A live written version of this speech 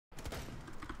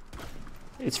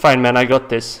It's fine, man. I got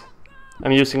this.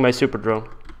 I'm using my super drone.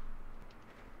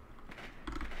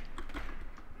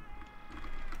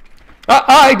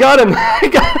 I got him! I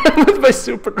got him with my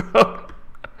super drone.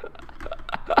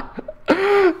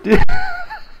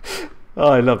 Oh,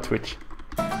 I love Twitch.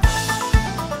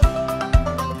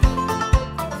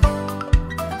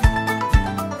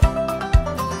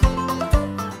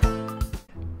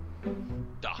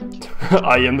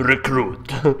 I am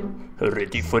recruit.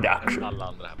 Ready for action.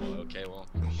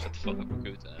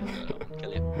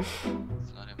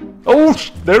 Oh,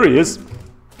 there he is.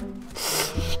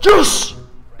 Yes!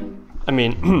 I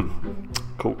mean,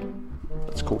 cool.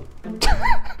 That's cool.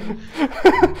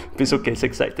 Pisoke's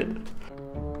excited.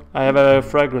 I have a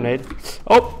frag grenade.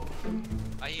 Oh!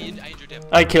 I injured him.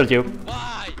 I killed you.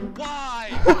 Why? Why?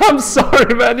 I'm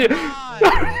sorry, man.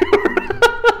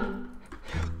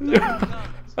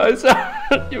 I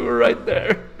saw you were right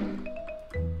there.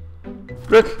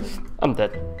 I'm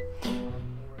dead.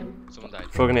 Someone died.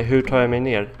 Frågan är hur tar jag mig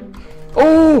ner?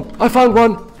 Oh! I found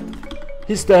one!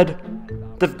 He's dead.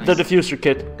 The diffuser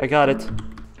kit. I got it.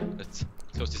 Let's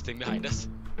close this thing behind us.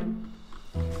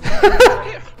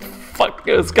 Fuck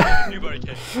this guy. New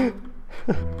barricade.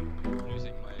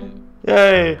 Using my...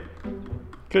 Yay!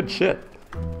 Good shit.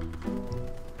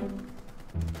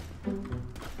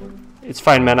 It's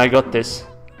fine, man. I got this.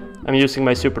 I'm using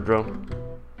my super drone.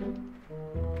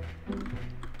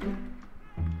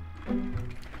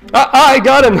 I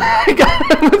got him! I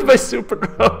got him with my super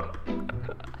drone.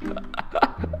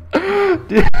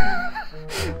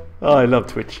 Oh, I love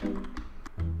Twitch.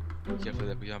 Careful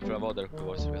that vi kan pröva vara där uppe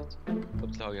var så vet.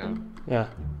 Upp till höger. Yeah.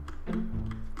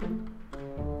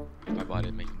 My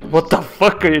body making noise. What the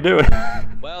fuck are you doing?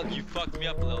 Well, you fucked me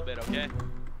up a little bit, okay?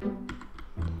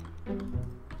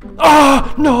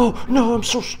 Ah! No! No, I'm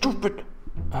so stupid!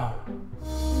 Oh.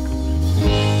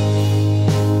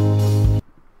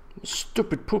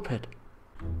 Stupid poop head.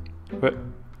 What?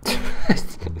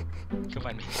 Come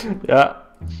find me. Yeah.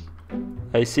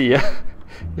 I see ya.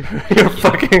 You're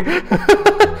fucking...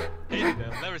 Hey,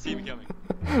 they'll never see me coming.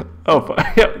 Oh,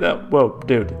 yeah, no, whoa,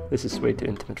 dude. This is way too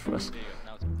intimate for us. There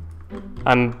you go.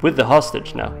 Now I'm with the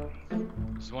hostage now.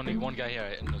 there's one guy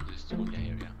here. No, there's one guy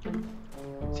here, yeah.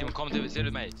 Simon, come to... Ser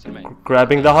du mig? Ser du mig?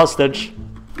 Grabbing the hostage.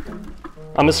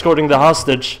 I'm escorting the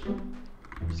hostage.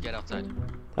 Just get outside.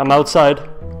 I'm outside.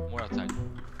 More outside.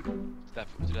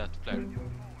 To that flare.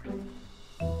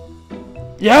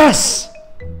 Yes!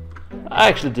 I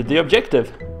actually did the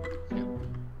objective.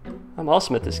 I'm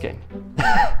awesome at this game.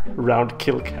 Round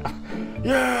kill cam.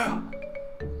 Yeah!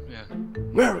 Yeah.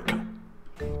 America!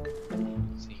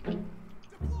 See.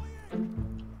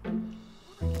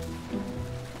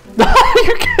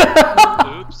 You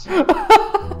can't. Oops.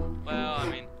 Well, I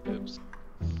mean, oops.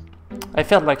 I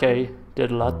felt like I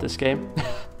did a lot this game.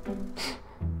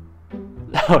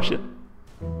 Oh shit.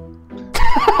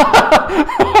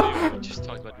 Oh, we just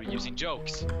talked about reusing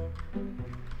jokes.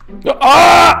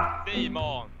 Ah!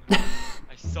 Demon!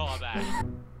 I saw that.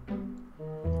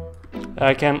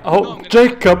 I can. No, Oh, I'm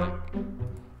Jacob!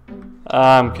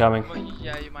 I'm coming.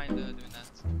 Yeah, you mind doing that?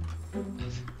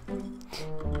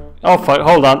 Oh fuck,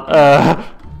 hold on.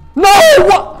 No!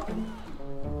 What?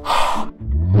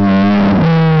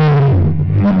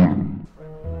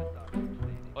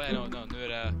 Oh yeah, no, nu är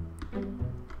det...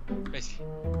 Basically,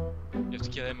 you have to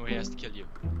kill him or he has to kill you.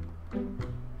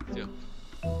 So,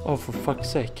 Oh, for fuck's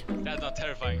sake. that's not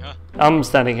terrifying, huh? I'm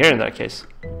standing here in that case.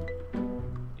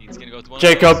 It's gonna go to one of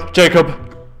Jacob, those.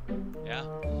 Jacob! Yeah?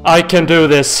 I can do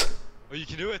this! Oh, you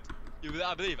can do it!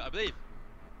 I believe.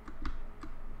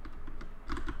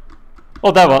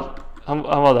 Oh, där var han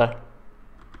var där.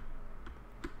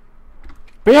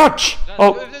 Bitch!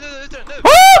 Oh!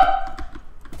 Ah!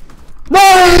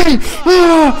 Nej!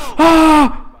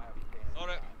 Ah!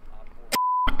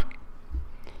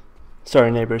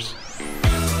 Sorry, neighbors.